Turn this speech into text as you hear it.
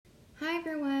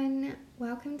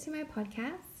welcome to my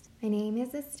podcast. My name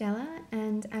is Estella,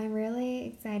 and I'm really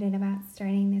excited about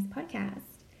starting this podcast.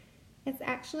 It's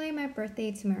actually my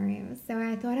birthday tomorrow, so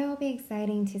I thought it would be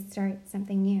exciting to start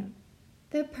something new.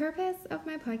 The purpose of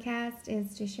my podcast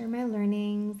is to share my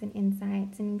learnings and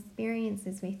insights and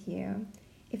experiences with you,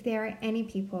 if there are any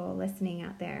people listening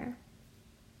out there.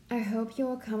 I hope you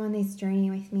will come on this journey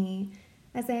with me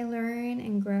as I learn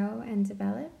and grow and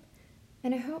develop.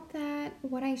 And I hope that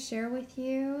what I share with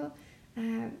you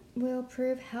will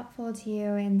prove helpful to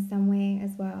you in some way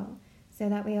as well, so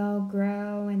that we all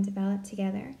grow and develop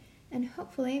together and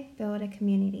hopefully build a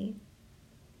community.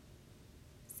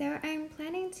 So I'm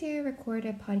planning to record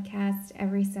a podcast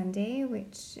every Sunday,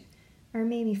 which are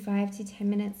maybe 5 to 10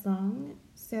 minutes long,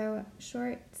 so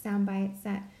short sound bites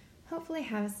that hopefully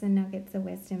have some nuggets of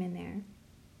wisdom in there.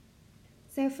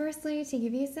 So firstly, to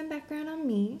give you some background on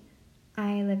me,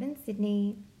 I live in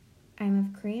Sydney. I'm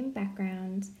of Korean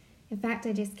background. In fact,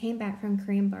 I just came back from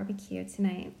Korean barbecue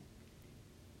tonight.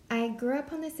 I grew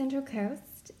up on the Central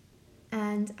Coast,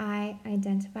 and I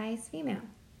identify as female.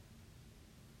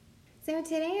 So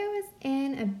today I was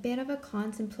in a bit of a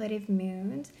contemplative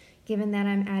mood, given that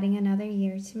I'm adding another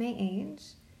year to my age.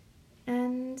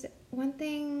 And one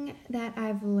thing that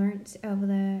I've learned over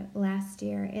the last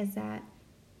year is that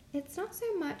it's not so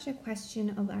much a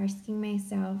question of asking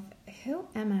myself, who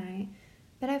am I?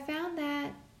 But I found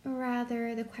that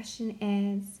rather the question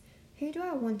is, who do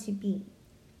I want to be?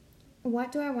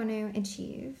 What do I want to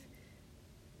achieve?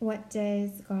 What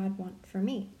does God want for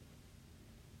me?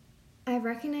 I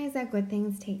recognize that good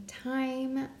things take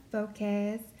time,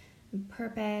 focus,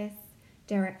 purpose,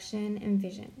 direction, and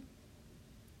vision.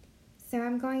 So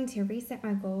I'm going to reset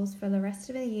my goals for the rest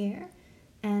of the year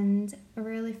and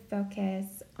really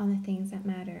focus on the things that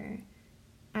matter.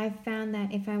 I've found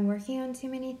that if I'm working on too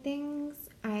many things,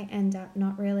 I end up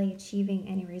not really achieving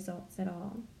any results at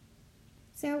all.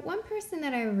 So one person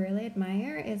that I really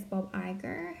admire is Bob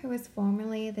Iger, who was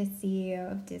formerly the CEO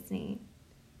of Disney.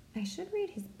 I should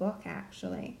read his book,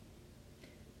 actually.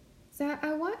 So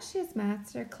I watched his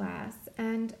master class,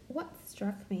 and what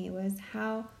struck me was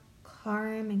how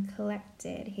calm and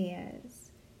collected he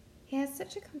is. He has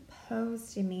such a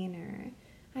composed demeanor.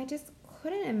 I just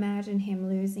couldn't imagine him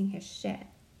losing his shit.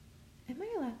 Am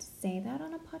I allowed to say that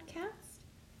on a podcast?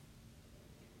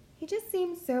 He just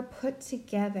seems so put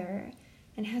together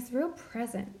and has real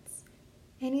presence.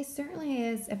 And he certainly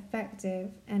is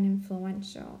effective and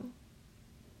influential.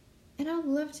 And I'd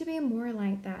love to be more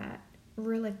like that,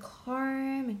 really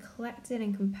calm and collected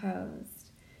and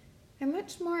composed. I'm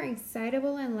much more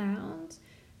excitable and loud,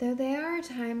 though there are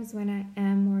times when I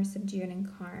am more subdued and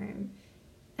calm,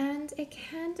 and it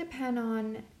can depend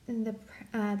on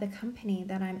the company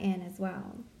that I'm in as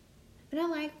well. But I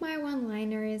like my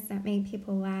one-liners that make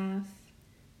people laugh,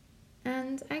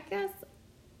 and I guess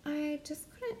I just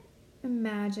couldn't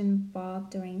imagine Bob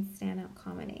doing stand-up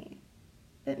comedy,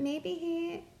 but maybe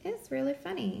he is really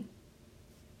funny.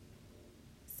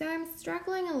 So I'm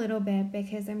struggling a little bit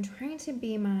because I'm trying to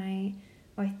be my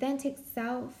authentic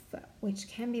self, which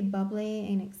can be bubbly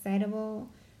and excitable,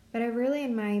 but I really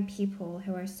admire people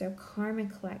who are so calm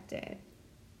and collected.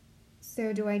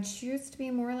 So do I choose to be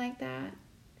more like that?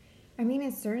 I mean,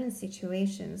 in certain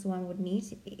situations, one would need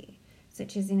to be,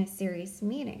 such as in a serious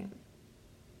meeting.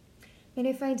 But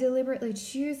if I deliberately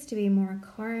choose to be more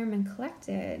calm and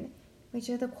collected, which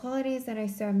are the qualities that I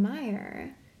so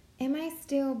admire, am I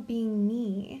still being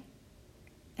me?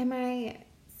 Am I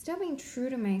still being true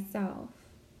to myself?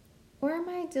 Or am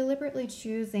I deliberately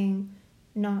choosing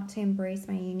not to embrace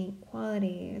my unique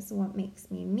qualities, what makes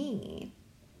me me?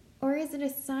 Or is it a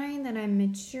sign that I'm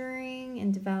maturing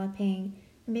and developing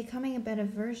and becoming a better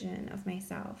version of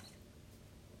myself?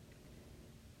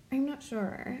 I'm not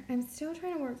sure. I'm still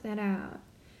trying to work that out.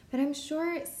 But I'm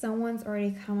sure someone's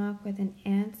already come up with an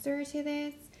answer to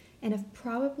this and have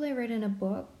probably written a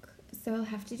book, so I'll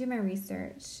have to do my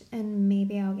research and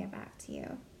maybe I'll get back to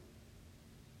you.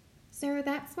 So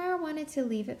that's where I wanted to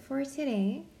leave it for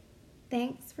today.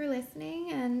 Thanks for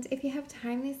listening, and if you have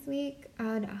time this week,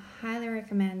 I would highly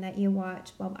recommend that you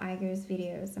watch Bob Iger's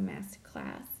videos on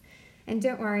Masterclass. And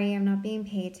don't worry, I'm not being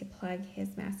paid to plug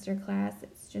his Masterclass,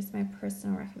 it's just my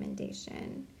personal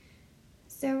recommendation.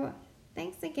 So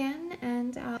thanks again,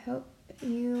 and I hope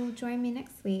you join me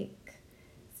next week.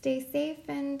 Stay safe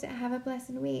and have a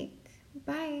blessed week.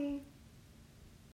 Bye.